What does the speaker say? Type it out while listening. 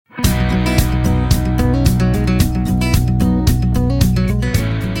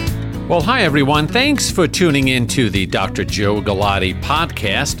Well, hi, everyone. Thanks for tuning in to the Dr. Joe Galati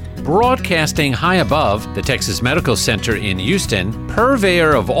podcast, broadcasting high above the Texas Medical Center in Houston,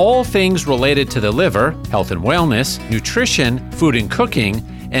 purveyor of all things related to the liver, health and wellness, nutrition, food and cooking,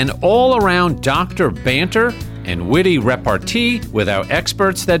 and all-around doctor banter and witty repartee with our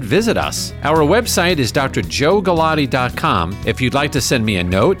experts that visit us. Our website is drjoegalati.com. If you'd like to send me a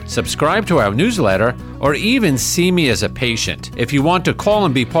note, subscribe to our newsletter, or even see me as a patient. If you want to call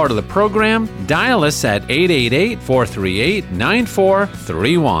and be part of the program, dial us at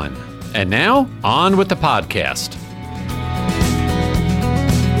 888-438-9431. And now, on with the podcast.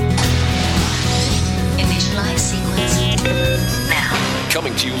 Initialize sequence now.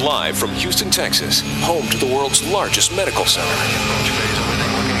 Coming to you live from Houston, Texas, home to the world's largest medical center.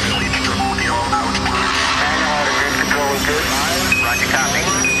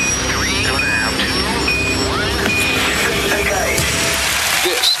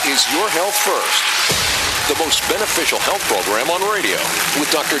 This is Your Health First, the most beneficial health program on radio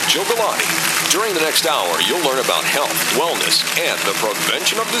with Dr. Joe Galati. During the next hour, you'll learn about health, wellness, and the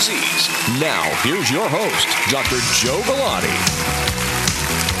prevention of disease. Now, here's your host, Dr. Joe Galati.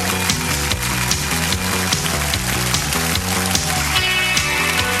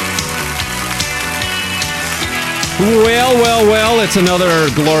 Well, it's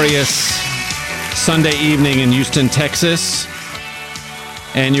another glorious Sunday evening in Houston, Texas,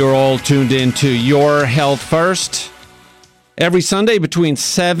 and you're all tuned in to Your Health First. Every Sunday between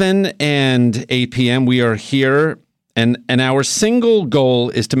 7 and 8 p.m., we are here, and our single goal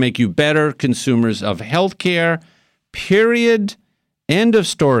is to make you better consumers of healthcare, period, end of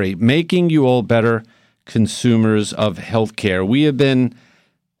story, making you all better consumers of healthcare. We have been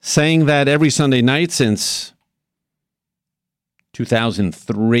saying that every Sunday night since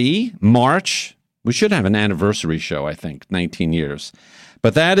 2003, March. We should have an anniversary show, I think, 19 years.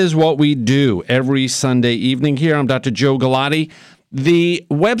 But that is what we do every Sunday evening here. I'm Dr. Joe Galati. The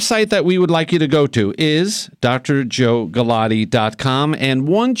website that we would like you to go to is drjoegalati.com. And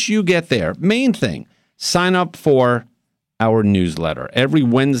once you get there, main thing, sign up for our newsletter. Every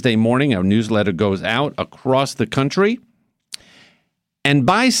Wednesday morning, our newsletter goes out across the country. And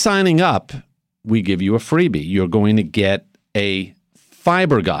by signing up, we give you a freebie. You're going to get a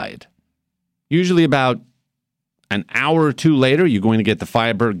fiber guide. Usually about an hour or two later, you're going to get the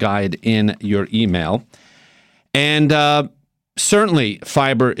fiber guide in your email. And certainly,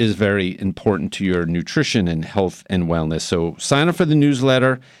 fiber is very important to your nutrition and health and wellness. So sign up for the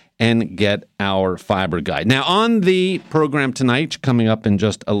newsletter and get our fiber guide. Now, on the program tonight, coming up in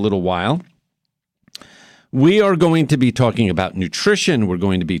just a little while, we are going to be talking about nutrition. We're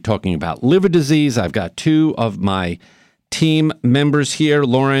going to be talking about liver disease. I've got two of my team members here,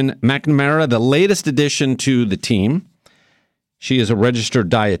 Lauren McNamara, the latest addition to the team. She is a registered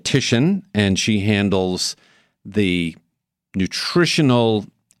dietitian, and she handles the nutritional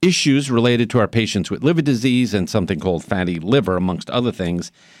issues related to our patients with liver disease and something called fatty liver, amongst other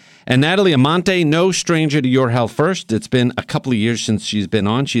things. And Natalie Amante, no stranger to Your Health First. It's been a couple of years since she's been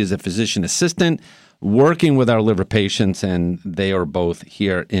on. She is a physician assistant working with our liver patients, and they are both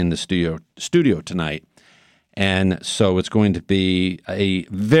here in the studio tonight. And so it's going to be a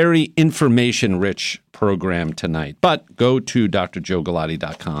very information-rich program tonight. But go to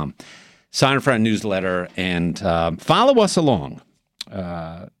drjoegalati.com, sign up for our newsletter, and follow us along.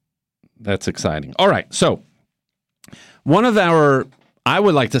 That's exciting. All right, so one of our, I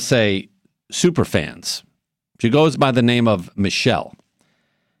would like to say, super fans, she goes by the name of Michelle.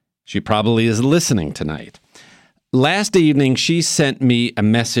 She probably is listening tonight. Last evening, she sent me a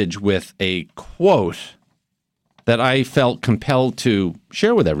message with a quote that I felt compelled to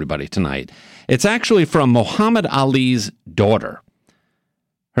share with everybody tonight. It's actually from Muhammad Ali's daughter.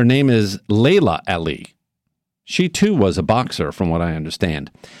 Her name is Layla Ali. She, too, was a boxer, from what I understand.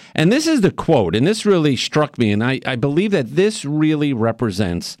 And this is the quote, and this really struck me, and I believe that this really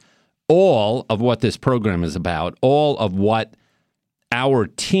represents all of what this program is about, all of what our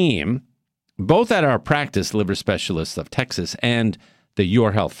team, both at our practice, Liver Specialists of Texas, and the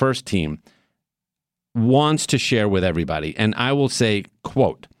Your Health First team, wants to share with everybody. And I will say,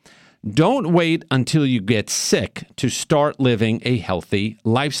 quote, "Don't wait until you get sick to start living a healthy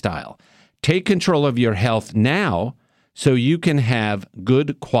lifestyle. Take control of your health now so you can have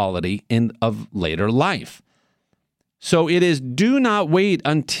good quality of later life." So it is, do not wait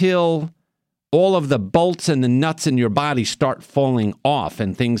until all of the bolts and the nuts in your body start falling off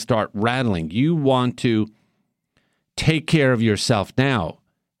and things start rattling. You want to take care of yourself now.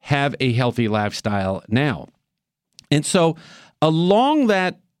 Have a healthy lifestyle now. And so along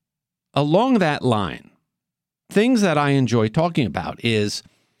that line, things that I enjoy talking about is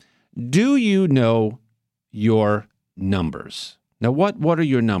Do you know your numbers? Now, what are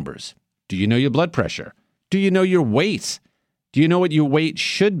your numbers? Do you know your blood pressure? Do you know your weight? Do you know what your weight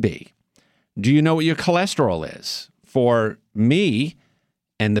should be? Do you know what your cholesterol is? For me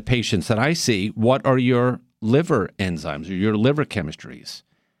and the patients that I see, what are your liver enzymes or your liver chemistries?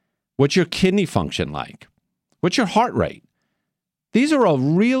 What's your kidney function like? What's your heart rate? These are all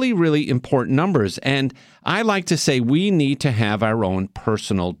really, really important numbers. And I like to say we need to have our own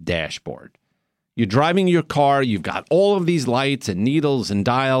personal dashboard. You're driving your car, you've got all of these lights and needles and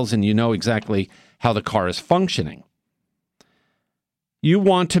dials, and you know exactly how the car is functioning. You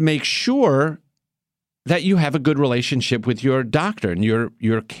want to make sure that you have a good relationship with your doctor and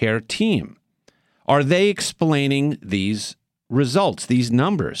your care team. Are they explaining these results, these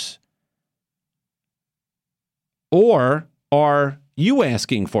numbers? Or are you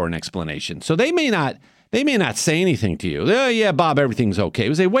asking for an explanation? So they may not say anything to you. Oh, yeah, Bob, everything's okay.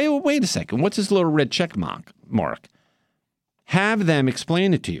 You say, wait a second. What's this little red check mark? Have them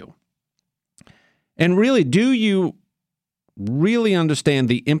explain it to you. And really, do you really understand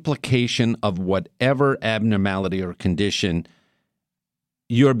the implication of whatever abnormality or condition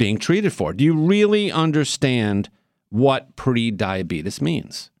you're being treated for? Do you really understand what pre-diabetes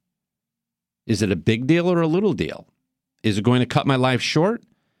means? Is it a big deal or a little deal? Is it going to cut my life short?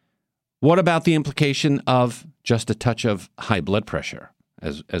 What about the implication of just a touch of high blood pressure,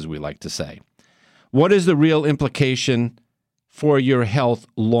 as we like to say? What is the real implication for your health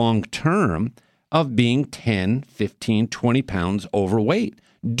long term of being 10, 15, 20 pounds overweight?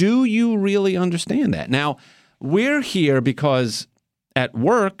 Do you really understand that? Now, we're here because at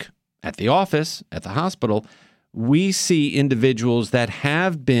work, at the office, at the hospital, we see individuals that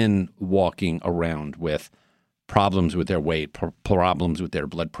have been walking around with problems with their weight, problems with their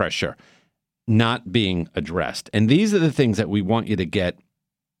blood pressure, not being addressed. And these are the things that we want you to get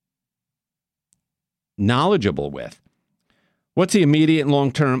knowledgeable with. What's the immediate and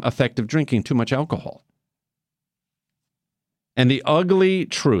long-term effect of drinking too much alcohol? And the ugly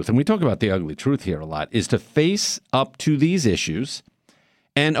truth, and we talk about the ugly truth here a lot, is to face up to these issues,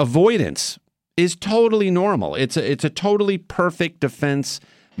 and avoidance is totally normal. It's a totally perfect defense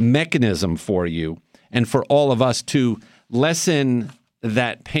mechanism for you and for all of us to lessen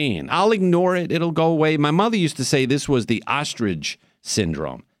that pain. I'll ignore it. It'll go away. My mother used to say this was the ostrich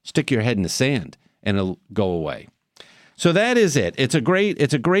syndrome. Stick your head in the sand and it'll go away. So that is it. It's a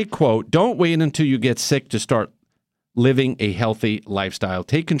great quote. Don't wait until you get sick to start living a healthy lifestyle.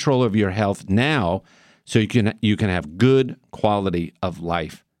 Take control of your health now so you can have good quality of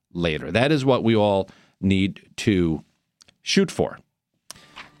life later. That is what we all need to shoot for.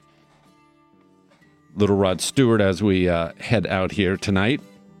 Little Rod Stewart as we head out here tonight.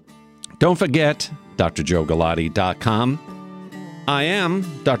 Don't forget, drjoegalati.com. I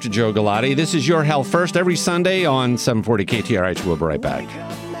am Dr. Joe Galati. This is Your Health First every Sunday on 740 KTRH. We'll be right back.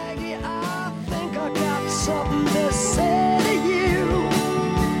 Maggie, I think I got something to say to you.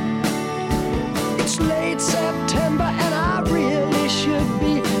 It's late September and I really should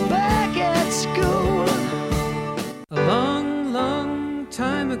be back at school. A long, long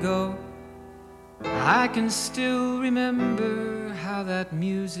time ago, I can still remember how that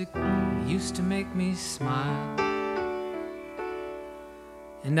music used to make me smile.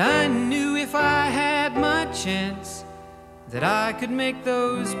 And I knew if I had my chance that I could make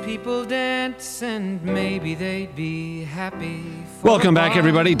those people dance and maybe they'd be happy for Welcome back,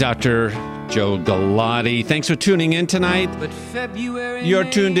 everybody. Dr. Joe Galati. Thanks for tuning in tonight. But February You're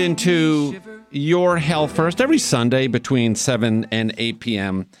tuned into Your Health First every Sunday between 7 and 8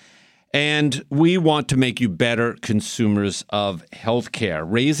 p.m. And we want to make you better consumers of healthcare,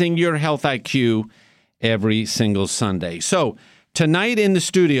 raising your health IQ every single Sunday. So tonight in the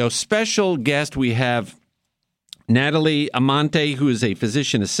studio, special guest, we have Natalie Amante, who is a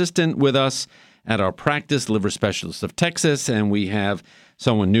physician assistant with us at our practice, Liver Specialists of Texas. And we have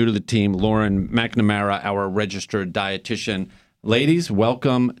someone new to the team, Lauren McNamara, our registered dietitian. Ladies,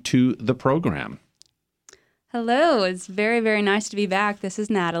 welcome to the program. Hello. It's very, very nice to be back. This is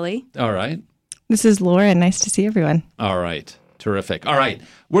Natalie. All right. This is Lauren. Nice to see everyone. All right. Terrific. All right.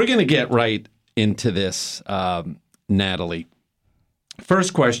 We're going to get right into this, Natalie.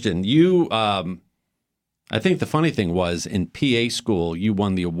 First question. You, I think the funny thing was in PA school, you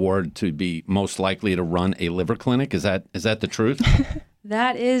won the award to be most likely to run a liver clinic. Is that the truth?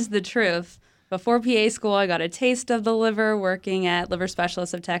 That is the truth. Before PA school, I got a taste of the liver working at Liver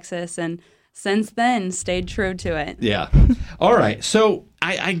Specialists of Texas, and since then, stayed true to it. Yeah. All right. So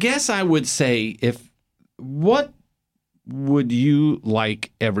I guess I would say what would you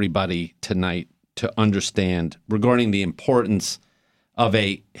like everybody tonight to understand regarding the importance of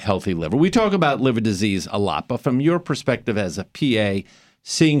a healthy liver? We talk about liver disease a lot, but from your perspective as a PA,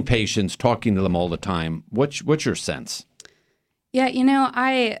 seeing patients, talking to them all the time, what's your sense? Yeah,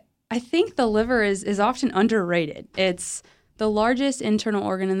 I think the liver is often underrated. It's the largest internal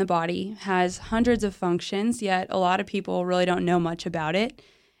organ in the body, has hundreds of functions, yet a lot of people really don't know much about it.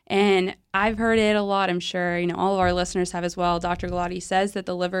 And I've heard it a lot, I'm sure, all of our listeners have as well. Dr. Galati says that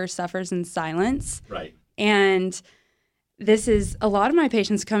the liver suffers in silence. Right. And this is, a lot of my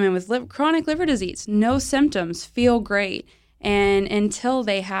patients come in with chronic liver disease, no symptoms, feel great. And until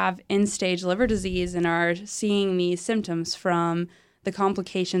they have end-stage liver disease and are seeing these symptoms from the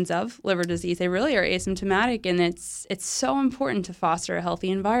complications of liver disease, they really are asymptomatic. And it's so important to foster a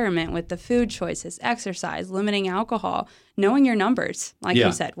healthy environment with the food choices, exercise, limiting alcohol, knowing your numbers, like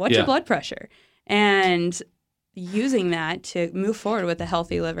you said, what's your blood pressure, and using that to move forward with a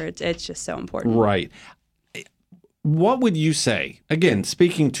healthy liver. It's just so important. Right. What would you say, again,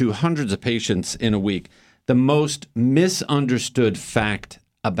 speaking to hundreds of patients in a week, the most misunderstood fact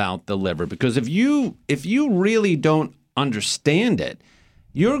about the liver? Because if you really don't understand it,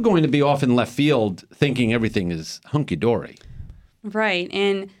 you're going to be off in left field thinking everything is hunky-dory. Right.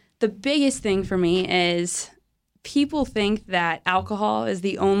 And the biggest thing for me is people think that alcohol is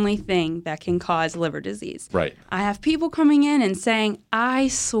the only thing that can cause liver disease. Right. I have people coming in and saying, I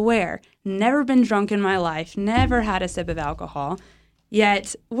swear, never been drunk in my life, never had a sip of alcohol.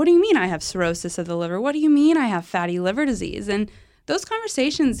 Yet, what do you mean I have cirrhosis of the liver? What do you mean I have fatty liver disease? And those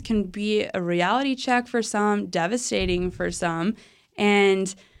conversations can be a reality check for some, devastating for some,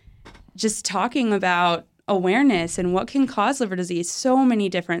 and just talking about awareness and what can cause liver disease, so many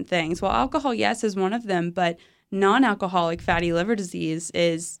different things. Well, alcohol, yes, is one of them, but non-alcoholic fatty liver disease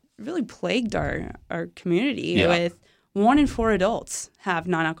is really plagued our community with 1 in 4 adults have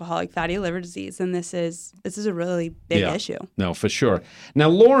non-alcoholic fatty liver disease, and this is a really big issue. No, for sure. Now,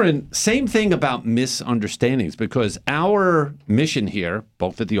 Lauren, same thing about misunderstandings, because our mission here,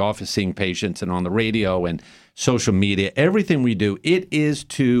 both at the office seeing patients and on the radio and social media, everything we do, it is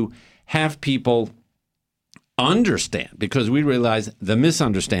to have people understand, because we realize the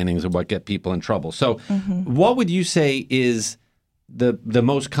misunderstandings are what get people in trouble. So what would you say is the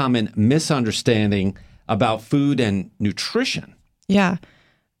most common misunderstanding about food and nutrition? Yeah.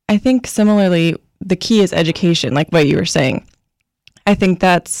 I think similarly, the key is education, like what you were saying. I think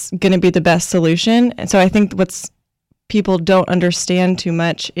that's going to be the best solution. And so I think what's people don't understand too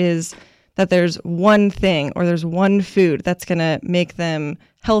much is that there's one thing or there's one food that's going to make them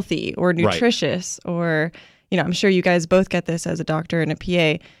healthy or nutritious or, I'm sure you guys both get this as a doctor and a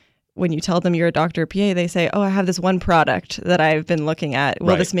PA. When you tell them you're a doctor or PA, they say, oh, I have this one product that I've been looking at.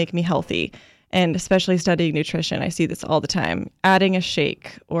 Will this make me healthy? And especially studying nutrition, I see this all the time. Adding a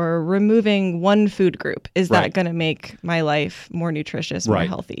shake or removing one food group. Is that going to make my life more nutritious, more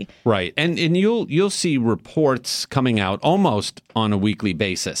healthy? Right. And you'll see reports coming out almost on a weekly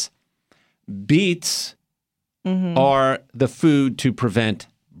basis. Beets are the food to prevent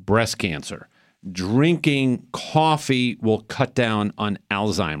breast cancer. Drinking coffee will cut down on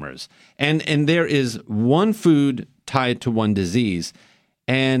Alzheimer's. And there is one food tied to one disease.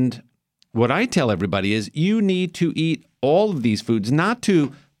 And what I tell everybody is you need to eat all of these foods, not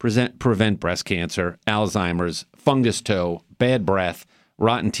to prevent breast cancer, Alzheimer's, fungus toe, bad breath,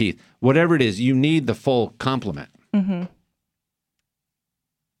 rotten teeth, whatever it is, you need the full complement.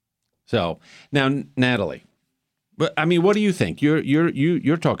 So now, Natalie, but I mean, what do you think?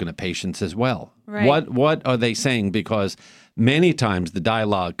 You're talking to patients as well. Right. What are they saying? Because many times the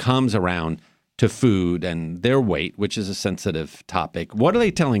dialogue comes around to food and their weight, which is a sensitive topic. What are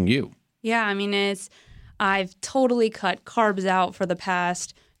they telling you? Yeah, I mean, I've totally cut carbs out for the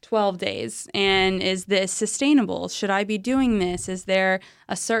past 12 days. And is this sustainable? Should I be doing this? Is there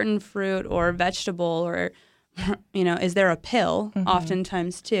a certain fruit or vegetable or, is there a pill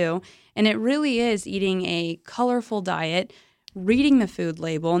oftentimes too? And it really is eating a colorful diet, reading the food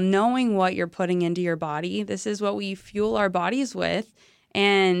label, knowing what you're putting into your body. This is what we fuel our bodies with.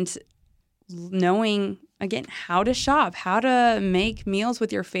 And knowing, again, how to shop, how to make meals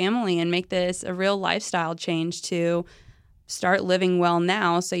with your family and make this a real lifestyle change to start living well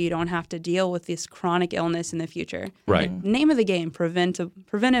now so you don't have to deal with this chronic illness in the future. Right. Name of the game,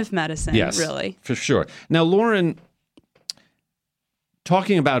 preventive medicine, really. For sure. Now, Lauren,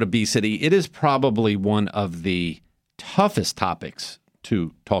 talking about obesity, it is probably one of the toughest topics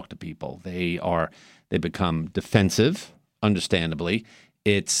to talk to people. They become defensive, understandably.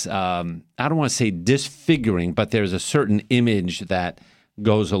 It's, I don't want to say disfiguring, but there's a certain image that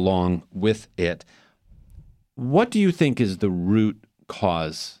goes along with it. What do you think is the root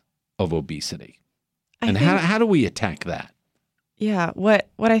cause of obesity? And how do we attack that? Yeah, what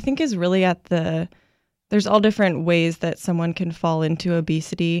I think is really there's all different ways that someone can fall into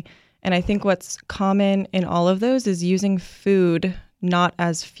obesity. And I think what's common in all of those is using food not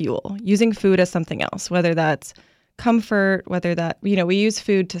as fuel, using food as something else, whether that's comfort, whether that, we use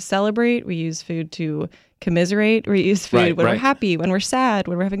food to celebrate, we use food to commiserate, we use food when we're happy, when we're sad,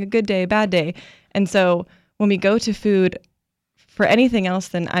 when we're having a good day, a bad day. And so when we go to food for anything else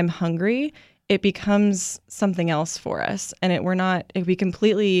than I'm hungry, it becomes something else for us. And we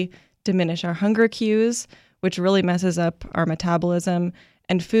completely diminish our hunger cues, which really messes up our metabolism.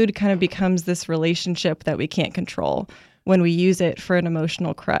 And food kind of becomes this relationship that we can't control when we use it for an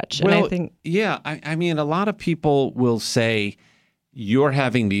emotional crutch. Well, and I think, I mean, a lot of people will say you're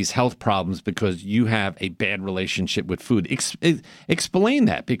having these health problems because you have a bad relationship with food. Explain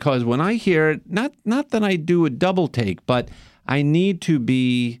that, because when I hear it, not that I do a double take, but I need to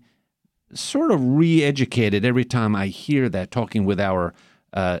be sort of re-educated every time I hear that, talking with our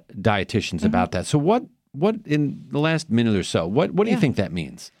dietitians about that. So what in the last minute or so, what do you think that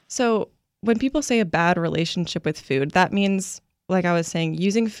means? So when people say a bad relationship with food, that means, like I was saying,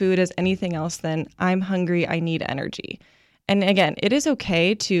 using food as anything else than I'm hungry, I need energy. And again, it is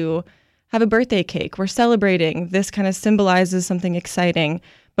okay to have a birthday cake. We're celebrating. This kind of symbolizes something exciting.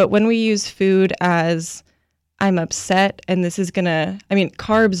 But when we use food as I'm upset and this is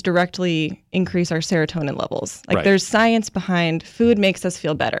carbs directly increase our serotonin levels. Like there's science behind food makes us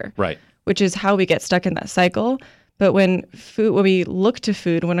feel better. Right. Which is how we get stuck in that cycle. But when we look to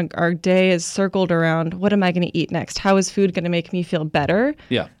food, when our day is circled around what am I going to eat next? How is food going to make me feel better?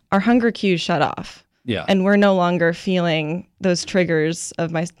 Yeah. Our hunger cues shut off. Yeah. And we're no longer feeling those triggers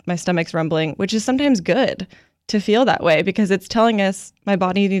of my stomach's rumbling, which is sometimes good to feel that way because it's telling us my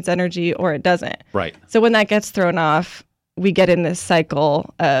body needs energy or it doesn't. Right. So when that gets thrown off, we get in this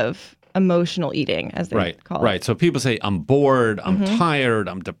cycle of emotional eating, as they call it. Right. So people say, I'm bored, I'm tired,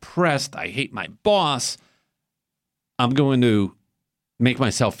 I'm depressed, I hate my boss. I'm going to make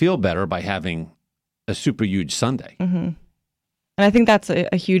myself feel better by having a super huge sundae. Mm-hmm. And I think that's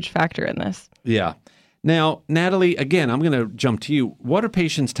a huge factor in this. Yeah. Now, Natalie, again, I'm going to jump to you. What are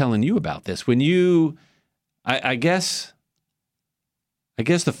patients telling you about this? When you, I guess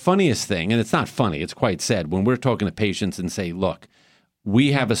the funniest thing, and it's not funny, it's quite sad, when we're talking to patients and say, look,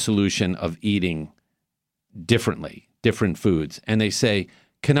 we have a solution of eating differently, different foods. And they say,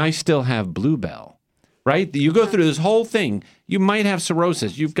 can I still have Bluebell? Right? You go through this whole thing. You might have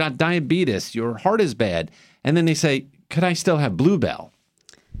cirrhosis. You've got diabetes. Your heart is bad. And then they say, could I still have Bluebell?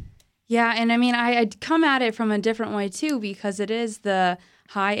 Yeah, and I mean, I'd come at it from a different way too, because it is the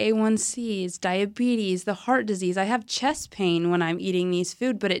high A1Cs, diabetes, the heart disease. I have chest pain when I'm eating these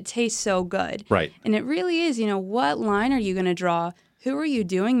food, but it tastes so good. Right. And it really is, what line are you going to draw? Who are you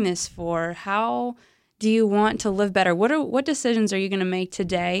doing this for? How do you want to live better? What decisions are you going to make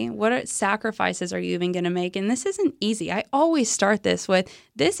today? What sacrifices are you even going to make? And this isn't easy. I always start this with,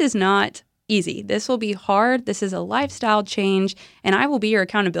 this is not easy. This will be hard. This is a lifestyle change. And I will be your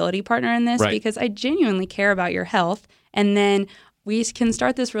accountability partner in this because I genuinely care about your health. And then we can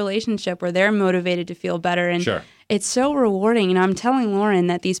start this relationship where they're motivated to feel better. And it's so rewarding. And I'm telling Lauren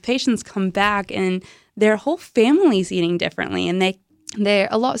that these patients come back and their whole family's eating differently. And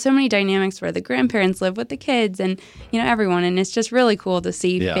so many dynamics where the grandparents live with the kids and, everyone. And it's just really cool to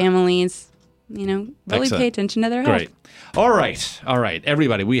see families, really pay attention to their health. Great. All right.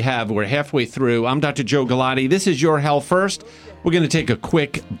 Everybody, we're halfway through. I'm Dr. Joe Galati. This is Your Health First. We're going to take a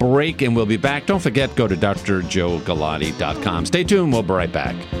quick break and we'll be back. Don't forget, go to drjoegalati.com. Stay tuned. We'll be right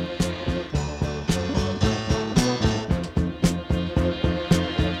back.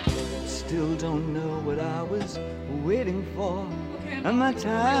 Still don't know what I was waiting for. And my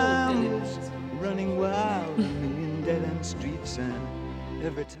time was running wild, a million dead-end streets, and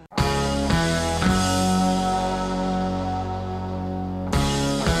every time.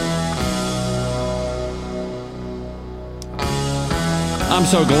 I'm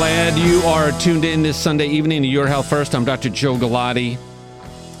so glad you are tuned in this Sunday evening to Your Health First. I'm Dr. Joe Galati.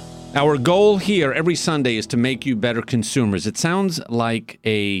 Our goal here every Sunday is to make you better consumers. It sounds like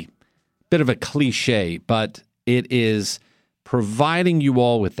a bit of a cliche, but it is providing you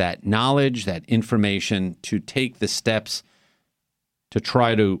all with that knowledge, that information to take the steps to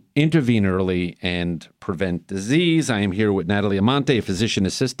try to intervene early and prevent disease. I am here with Natalie Amante, a physician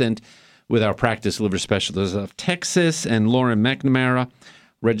assistant with our Practice Liver Specialists of Texas, and Lauren McNamara,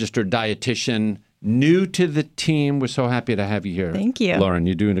 registered dietitian, new to the team. We're so happy to have you here. Thank you. Lauren,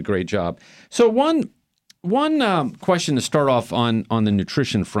 you're doing a great job. So one question to start off on the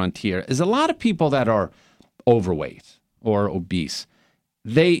nutrition front here is a lot of people that are overweight or obese,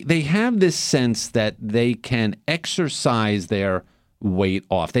 they have this sense that they can exercise their weight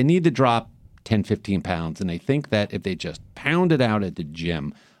off. They need to drop 10, 15 pounds, and they think that if they just pound it out at the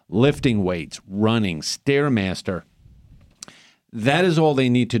gym, lifting weights, running, Stairmaster, that is all they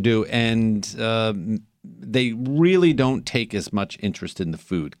need to do, and they really don't take as much interest in the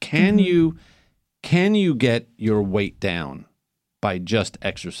food. Can you get your weight down by just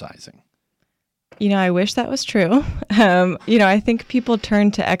exercising? I wish that was true. I think people turn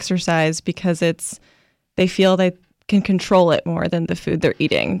to exercise because they feel they can control it more than the food they're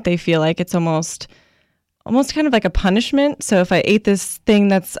eating. They feel like it's almost kind of like a punishment. So if I ate this thing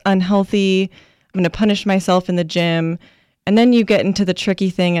that's unhealthy, I'm going to punish myself in the gym. And then you get into the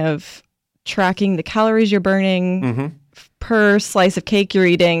tricky thing of tracking the calories you're burning per slice of cake you're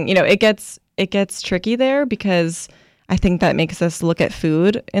eating. It gets tricky there because I think that makes us look at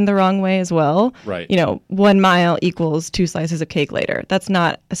food in the wrong way as well. Right. 1 mile equals 2 slices of cake later. That's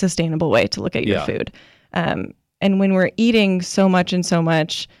not a sustainable way to look at your food. And when we're eating so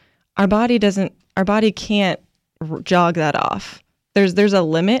much, our body can't jog that off. There's a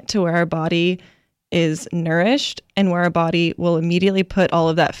limit to where our body is nourished and where our body will immediately put all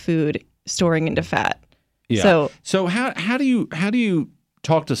of that food storing into fat. Yeah. So how do you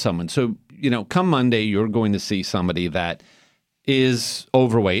talk to someone? So, come Monday, you're going to see somebody that is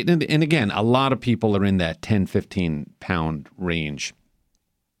overweight. And again, a lot of people are in that 10, 15 pound range.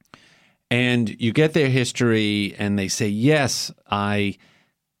 And you get their history and they say, yes, I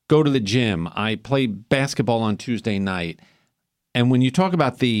go to the gym. I play basketball on Tuesday night. And when you talk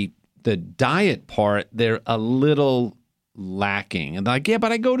about the diet part, they're a little lacking. And like, yeah,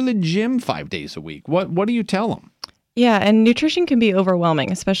 but I go to the gym 5 days a week. What do you tell them? Yeah, and nutrition can be overwhelming,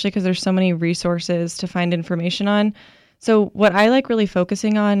 especially because there's so many resources to find information on. So what I like really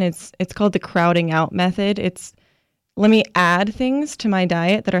focusing on is it's called the crowding out method. It's let me add things to my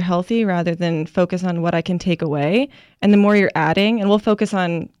diet that are healthy rather than focus on what I can take away. And the more you're adding, and we'll focus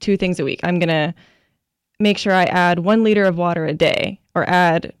on 2 things a week. I'm going to make sure I add 1 liter of water a day or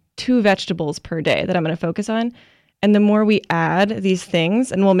add 2 vegetables per day that I'm going to focus on. And the more we add these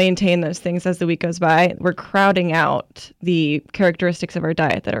things, and we'll maintain those things as the week goes by, we're crowding out the characteristics of our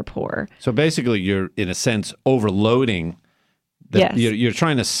diet that are poor. So basically, you're, in a sense, overloading. Yes. You're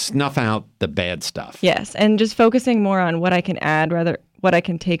trying to snuff out the bad stuff. Yes, and just focusing more on what I can add rather what I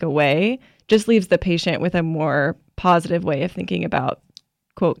can take away just leaves the patient with a more positive way of thinking about,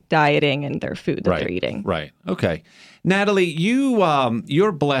 quote, dieting and their food that they're eating. Right. Okay. Natalie,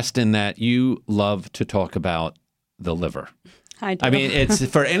 you're blessed in that you love to talk about the liver. I do. I mean, it's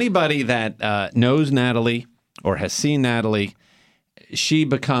for anybody that knows Natalie or has seen Natalie, she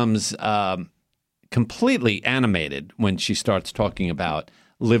becomes completely animated when she starts talking about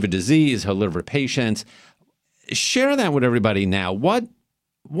liver disease, her liver patients. Share that with everybody now. What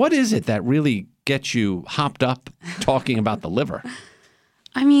is it that really gets you hopped up talking about the liver?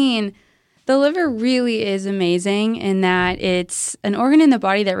 I mean, the liver really is amazing in that it's an organ in the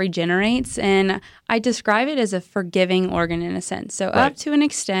body that regenerates, and I describe it as a forgiving organ in a sense. So up to an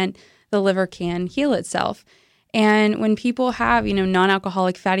extent, the liver can heal itself. And when people have,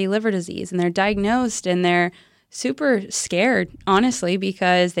 non-alcoholic fatty liver disease and they're diagnosed and they're super scared, honestly,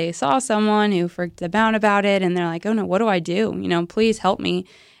 because they saw someone who freaked them out about it and they're like, oh no, what do I do? Please help me.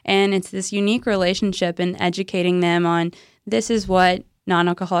 And it's this unique relationship in educating them on this is what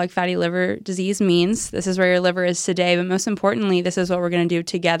non-alcoholic fatty liver disease means. This is where your liver is today. But most importantly, this is what we're going to do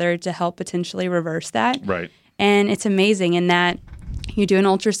together to help potentially reverse that. Right. And it's amazing in that you do an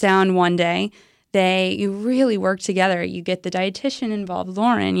ultrasound one day. You really work together. You get the dietitian involved,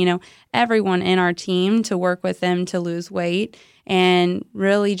 Lauren, everyone in our team to work with them to lose weight and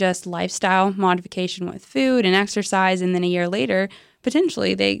really just lifestyle modification with food and exercise. And then a year later,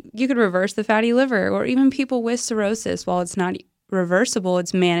 potentially you could reverse the fatty liver, or even people with cirrhosis. While it's not reversible,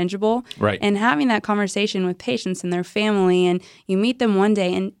 it's manageable. Right. And having that conversation with patients and their family, and you meet them one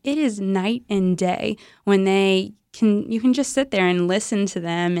day and it is night and day when you can just sit there and listen to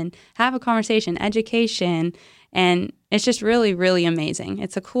them and have a conversation, education, and it's just really, really amazing.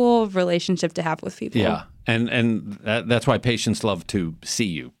 It's a cool relationship to have with people. Yeah, and that's why patients love to see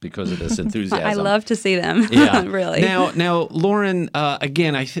you, because of this enthusiasm. I love to see them. Yeah, really. Now, Lauren,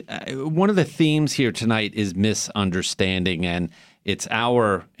 again, one of the themes here tonight is misunderstanding, and it's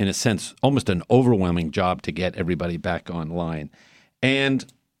our, in a sense, almost an overwhelming job to get everybody back online. And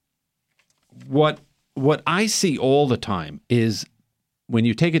what I see all the time is when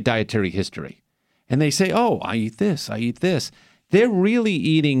you take a dietary history and they say, oh, I eat this, they're really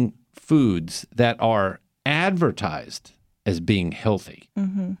eating foods that are advertised as being healthy,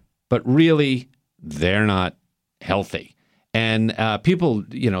 but really they're not healthy. And people,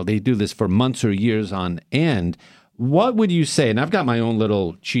 they do this for months or years on end. What would you say? And I've got my own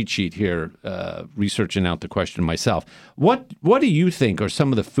little cheat sheet here, researching out the question myself. What do you think are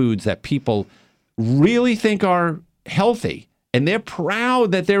some of the foods that people really think are healthy? And they're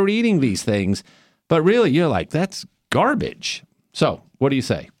proud that they're eating these things, but really you're like, that's garbage. So what do you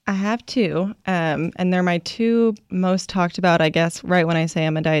say? I have two, and they're my two most talked about, I guess, right when I say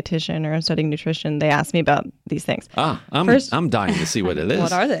I'm a dietitian or I'm studying nutrition, they ask me about these things. I'm dying to see what it is.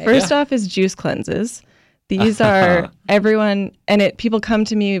 What are they? First off is juice cleanses. These are everyone, and people come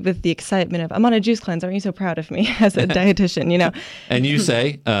to me with the excitement of, I'm on a juice cleanse. Aren't you so proud of me as a dietitian, And you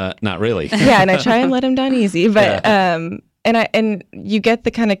say, not really. Yeah, and I try and let them down easy, but and you get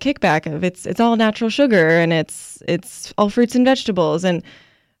the kind of kickback of it's all natural sugar and it's all fruits and vegetables. And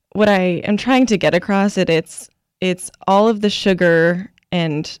what I am trying to get across it's all of the sugar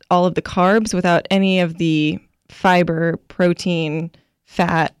and all of the carbs without any of the fiber, protein,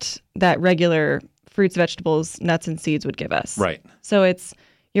 fat that regular fruits, vegetables, nuts, and seeds would give us. Right. So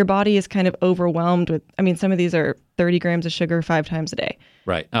your body is kind of overwhelmed with, some of these are 30 grams of sugar 5 times a day.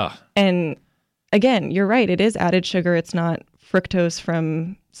 Right. And again, you're right. It is added sugar. It's not fructose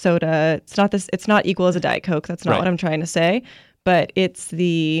from soda. It's not equal as a Diet Coke. That's not Right. what I'm trying to say. But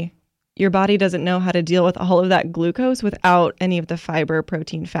your body doesn't know how to deal with all of that glucose without any of the fiber,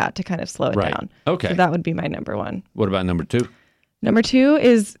 protein, fat to kind of slow it Right. down. Okay. So that would be my number one. What about number 2? Number 2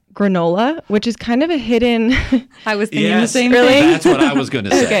 is granola, which is kind of a hidden. I was thinking the same Really? thing. That's what I was going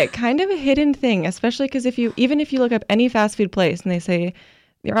to say. Okay, kind of a hidden thing, especially because if you look up any fast food place and they say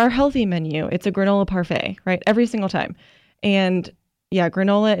our healthy menu, it's a granola parfait, right? Every single time. And yeah,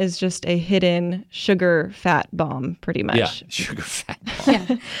 granola is just a hidden sugar fat bomb, pretty much. Yeah, sugar fat.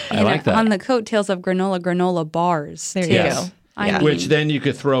 Yeah. I like that. On the coattails of granola bars. There too. you Yes. go. I Yeah. mean, Which then you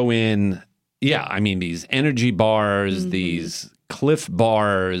could throw in, these energy bars, these Cliff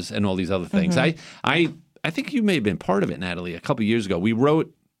bars, and all these other things. I think you may have been part of it, Natalie, a couple of years ago. We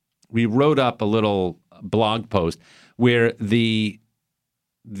wrote up a little blog post where the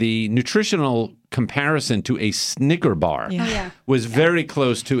nutritional comparison to a Snicker bar Yeah. Oh, yeah. was very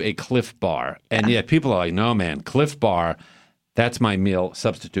close to a Cliff bar. And yet people are like, no, man, Cliff bar, that's my meal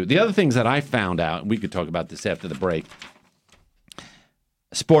substitute. The other things that I found out, and we could talk about this after the break,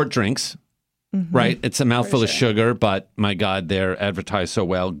 sport drinks, right? It's a mouthful of sugar, but my God, they're advertised so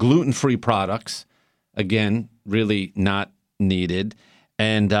well. Gluten-free products, again, really not needed.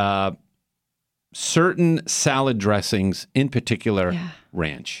 And certain salad dressings, in particular,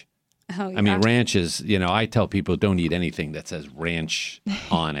 ranch. Oh, yeah. I mean, ranch is, I tell people don't eat anything that says ranch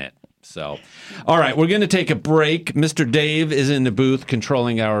on it. So, all right, we're going to take a break. Mr. Dave is in the booth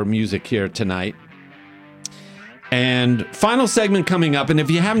controlling our music here tonight. And final segment coming up. And if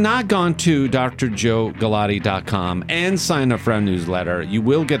you have not gone to drjoegalati.com and signed up for our newsletter, you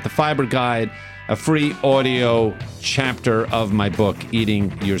will get the Fiber Guide, a free audio chapter of my book,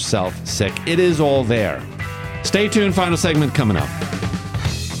 Eating Yourself Sick. It is all there. Stay tuned. Final segment coming up.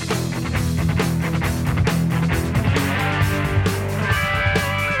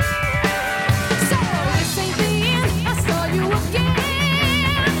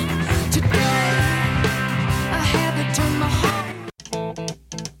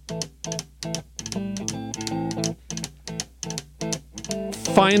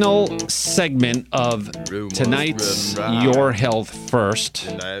 Final segment of tonight's Your Health First.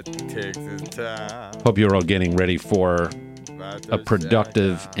 Hope you're all getting ready for a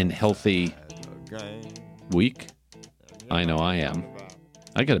productive and healthy week. I know I am.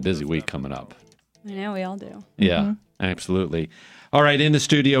 I got a busy week coming up. I know, we all do. Yeah, absolutely. All right, in the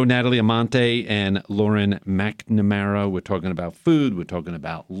studio, Natalie Amante and Lauren McNamara. We're talking about food. We're talking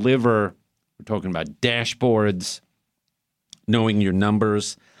about liver. We're talking about dashboards, knowing your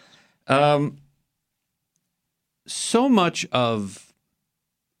numbers. So much of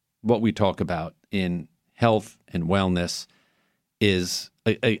what we talk about in health and wellness is,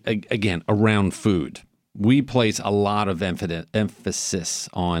 again, around food. We place a lot of emphasis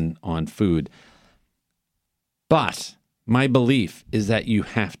on food. But my belief is that you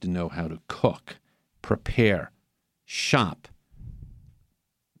have to know how to cook, prepare, shop,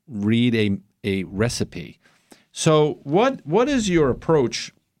 read a recipe. So what is your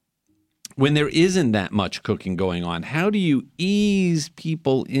approach when there isn't that much cooking going on? How do you ease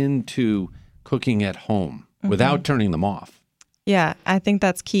people into cooking at home without turning them off? Yeah, I think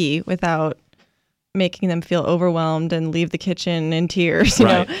that's key without making them feel overwhelmed and leave the kitchen in tears, you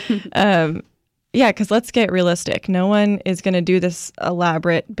know? Yeah, because let's get realistic. No one is going to do this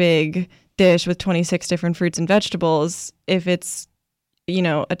elaborate big dish with 26 different fruits and vegetables if it's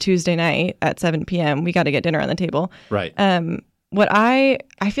a Tuesday night at 7 p.m. We got to get dinner on the table. Right. What I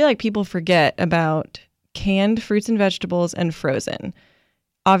feel like people forget about canned fruits and vegetables and frozen.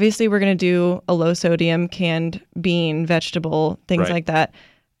 Obviously, we're going to do a low sodium canned bean, vegetable, things Right. like that.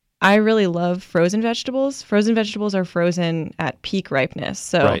 I really love frozen vegetables. Frozen vegetables are frozen at peak ripeness.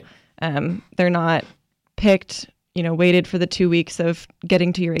 So Right. they're not picked, waited for the 2 weeks of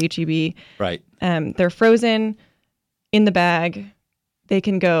getting to your HEB. Right. They're frozen in the bag. You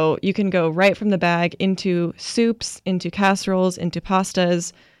can go right from the bag into soups, into casseroles, into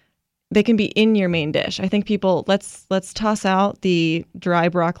pastas. They can be in your main dish. I think people, let's toss out the dry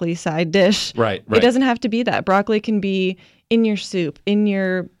broccoli side dish. Right. It doesn't have to be that. Broccoli can be in your soup, in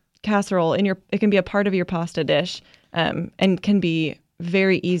your casserole, it can be a part of your pasta dish, and can be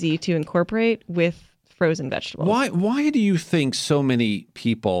very easy to incorporate with frozen vegetables. Why do you think so many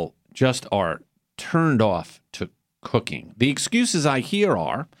people just are turned off to cooking? The excuses I hear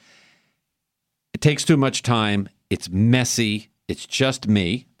are, it takes too much time, it's messy, it's just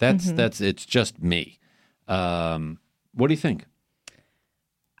me. It's just me. What do you think?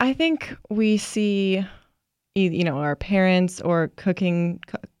 I think we see, our parents or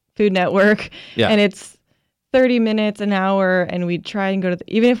Food Network, Yeah. and it's 30 minutes, an hour, and we try and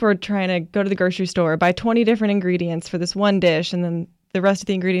even if we're trying to go to the grocery store, buy 20 different ingredients for this one dish, and then the rest of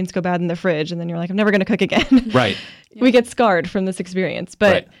the ingredients go bad in the fridge, and then you're like, I'm never going to cook again. Right. We get scarred from this experience.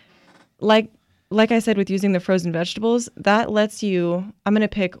 But Right. like I said, with using the frozen vegetables, that lets you, I'm going to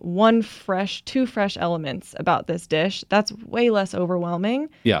pick two fresh elements about this dish. That's way less overwhelming.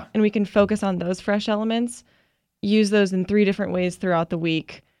 Yeah. And we can focus on those fresh elements, use those in 3 different ways throughout the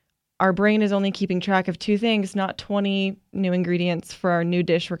week. Our brain is only keeping track of 2 things, not 20 new ingredients for our new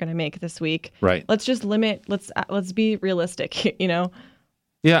dish we're going to make this week. Right. Let's just limit, let's be realistic,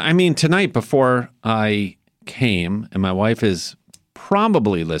 Yeah, I mean, tonight before I came, and my wife is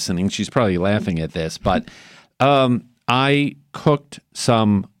probably listening, she's probably laughing at this, but I cooked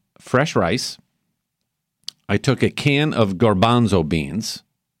some fresh rice. I took a can of garbanzo beans,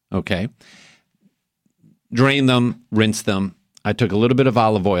 okay, drained them, rinsed them. I took a little bit of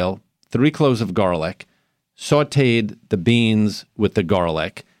olive oil, 3 cloves of garlic, sauteed the beans with the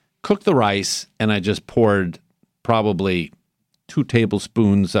garlic, cooked the rice, and I just poured probably 2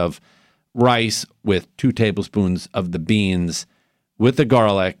 tablespoons of rice with 2 tablespoons of the beans with the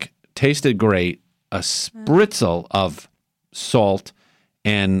garlic. Tasted great. A spritzel of salt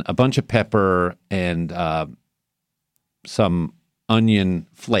and a bunch of pepper and some onion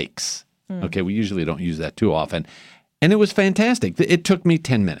flakes. Okay, we usually don't use that too often. And it was fantastic. It took me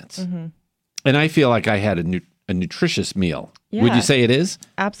 10 minutes. And I feel like I had a nutritious meal. Yeah. Would you say it is?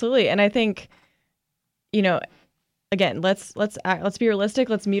 Absolutely. And I think, again, let's be realistic.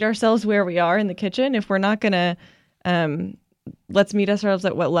 Let's meet ourselves where we are in the kitchen. If we're not going to, let's meet ourselves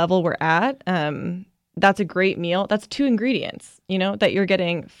at what level we're at. That's a great meal. That's 2 ingredients, that you're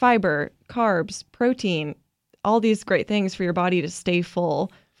getting fiber, carbs, protein, all these great things for your body to stay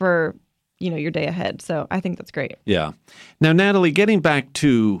full for, your day ahead. So I think that's great. Yeah. Now, Natalie, getting back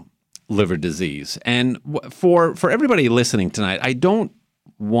to liver disease, and for everybody listening tonight, I don't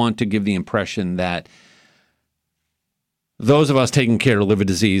want to give the impression that those of us taking care of liver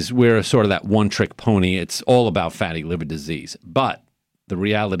disease, we're sort of that one-trick pony. It's all about fatty liver disease. But the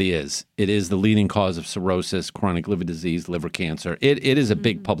reality is, it is the leading cause of cirrhosis, chronic liver disease, liver cancer. It is a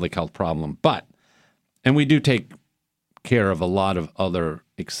big public health problem. And we do take care of a lot of other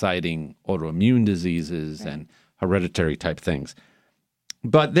exciting autoimmune diseases and hereditary type things.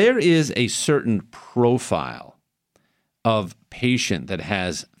 But there is a certain profile of patient that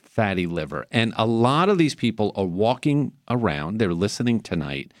has fatty liver. And a lot of these people are walking around, they're listening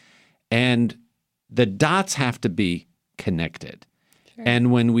tonight, and the dots have to be connected. Sure.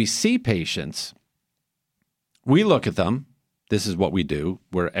 And when we see patients, we look at them, this is what we do,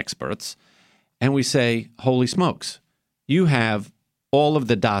 we're experts, and we say, holy smokes, you have all of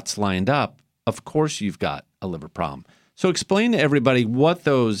the dots lined up. Of course you've got a liver problem. So explain to everybody what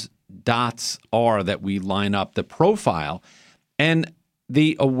those dots are that we line up, the profile, and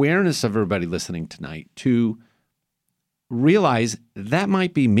the awareness of everybody listening tonight to realize that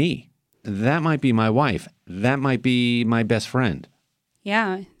might be me. That might be my wife. That might be my best friend.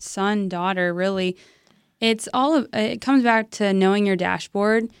 Yeah, son, daughter, really. It comes back to knowing your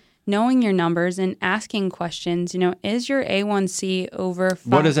dashboard, knowing your numbers, and asking questions. Is your A1C over 5?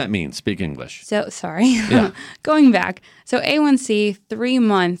 What does that mean? Speak English. So, sorry. Yeah. Going back. So A1C,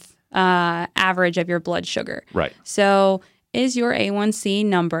 3-month average of your blood sugar. Right. So is your A1C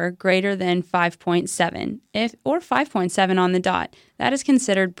number greater than 5.7 or 5.7 on the dot? That is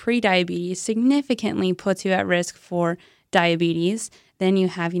considered pre-diabetes, significantly puts you at risk for diabetes. Then you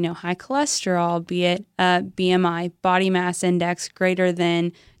have, high cholesterol, be it BMI, body mass index greater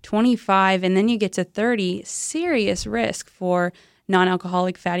than 25, and then you get to 30, serious risk for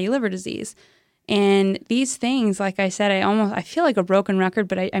non-alcoholic fatty liver disease. And these things, like I said, I feel like a broken record,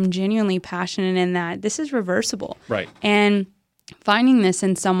 but I'm genuinely passionate in that this is reversible. Right. And finding this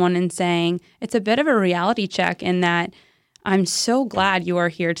in someone and saying, it's a bit of a reality check in that I'm so glad you are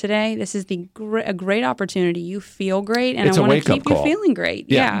here today. This is a great opportunity. You feel great, and It's I want a to keep wake-up you call. feeling great.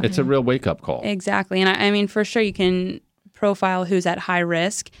 Yeah, it's a real wake-up call. Exactly. And I mean, for sure, you can profile who's at high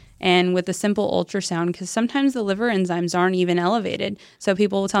risk and with a simple ultrasound, because sometimes the liver enzymes aren't even elevated. So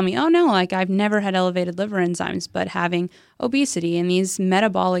people will tell me, oh, no, like I've never had elevated liver enzymes, but having obesity and these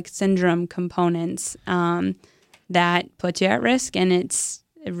metabolic syndrome components that puts you at risk, and it's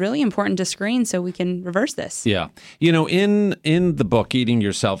really important to screen so we can reverse this. Yeah. In the book, Eating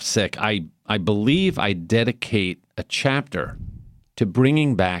Yourself Sick, I believe I dedicate a chapter to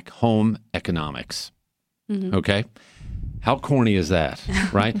bringing back home economics. Mm-hmm. Okay? How corny is that,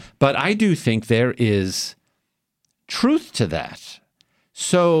 right? But I do think there is truth to that.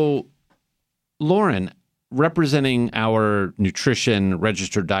 So, Lauren, representing our nutrition,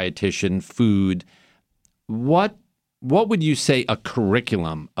 registered dietitian, food, what would you say a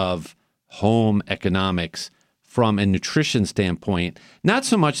curriculum of home economics from a nutrition standpoint? Not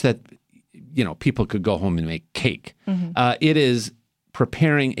so much that, people could go home and make cake. Mm-hmm. It is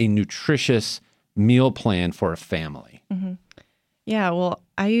preparing a nutritious meal plan for a family. Mm-hmm. Yeah, well,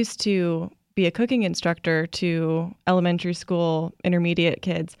 I used to be a cooking instructor to elementary school, intermediate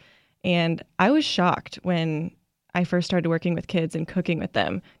kids, and I was shocked when I first started working with kids and cooking with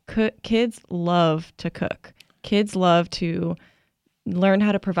them. Kids love to cook. Kids love to learn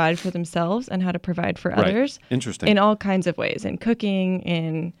how to provide for themselves and how to provide for others. Interesting. In all kinds of ways, in cooking,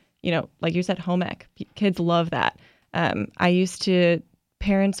 in, like you said, home ec. Kids love that.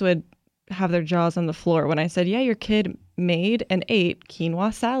 Parents would have their jaws on the floor when I said, yeah, your kid made and ate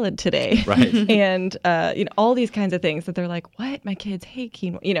quinoa salad today. Right. And, all these kinds of things that they're like, what? My kids hate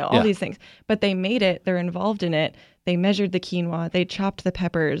quinoa, all these things. But they made it. They're involved in it. They measured the quinoa. They chopped the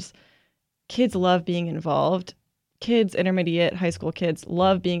peppers. Kids love being involved. Kids, intermediate, high school kids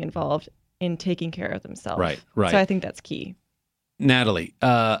love being involved in taking care of themselves. Right. So I think that's key. Natalie,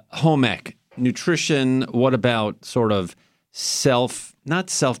 home ec, nutrition, what about sort of not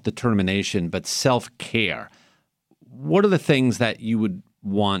self-determination, but self-care? What are the things that you would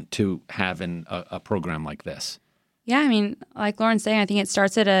want to have in a program like this? Yeah, I mean, like Lauren's saying, I think it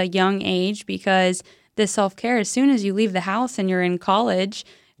starts at a young age, because this self-care, as soon as you leave the house and you're in college,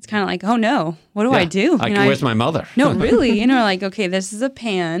 it's kind of like, oh no, what do I do? Where's my mother? No, really. Like, okay, this is a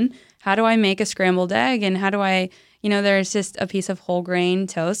pan. How do I make a scrambled egg? And how do I, there's just a piece of whole grain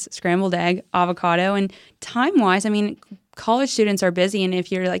toast, scrambled egg, avocado. And time-wise, I mean, college students are busy. And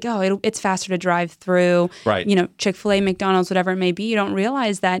if you're like, oh, it's faster to drive through, right. Chick-fil-A, McDonald's, whatever it may be, you don't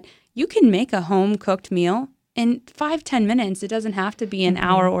realize that you can make a home-cooked meal in 5-10 minutes. It doesn't have to be an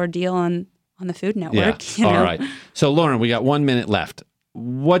hour ordeal on the Food Network. Yeah. All right. So, Lauren, we got 1 minute left.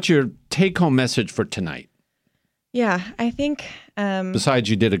 What's your take-home message for tonight? Yeah, I think... Besides,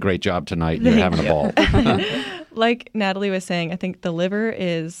 you did a great job tonight. And you're having a ball. Like Natalie was saying, I think the liver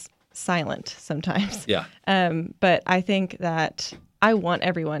is silent sometimes. Yeah. But I think that I want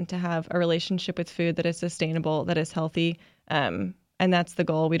everyone to have a relationship with food that is sustainable, that is healthy. And that's the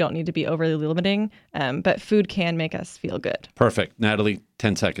goal. We don't need to be overly limiting, but food can make us feel good. Perfect. Natalie,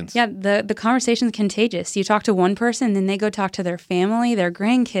 10 seconds. Yeah, the conversation's contagious. You talk to one person, then they go talk to their family, their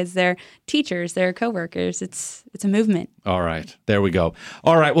grandkids, their teachers, their coworkers. It's a movement. All right. There we go.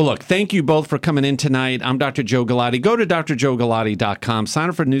 All right. Well, look, thank you both for coming in tonight. I'm Dr. Joe Galati. Go to drjoegalati.com. Sign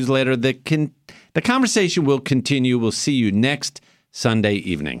up for the newsletter. The conversation will continue. We'll see you next Sunday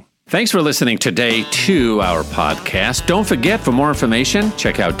evening. Thanks for listening today to our podcast. Don't forget, for more information,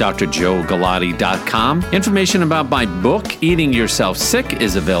 check out drjoegalati.com. Information about my book, Eating Yourself Sick,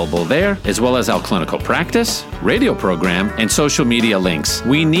 is available there, as well as our clinical practice, radio program, and social media links.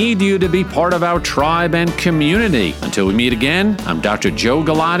 We need you to be part of our tribe and community. Until we meet again, I'm Dr. Joe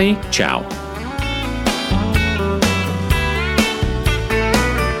Galati. Ciao.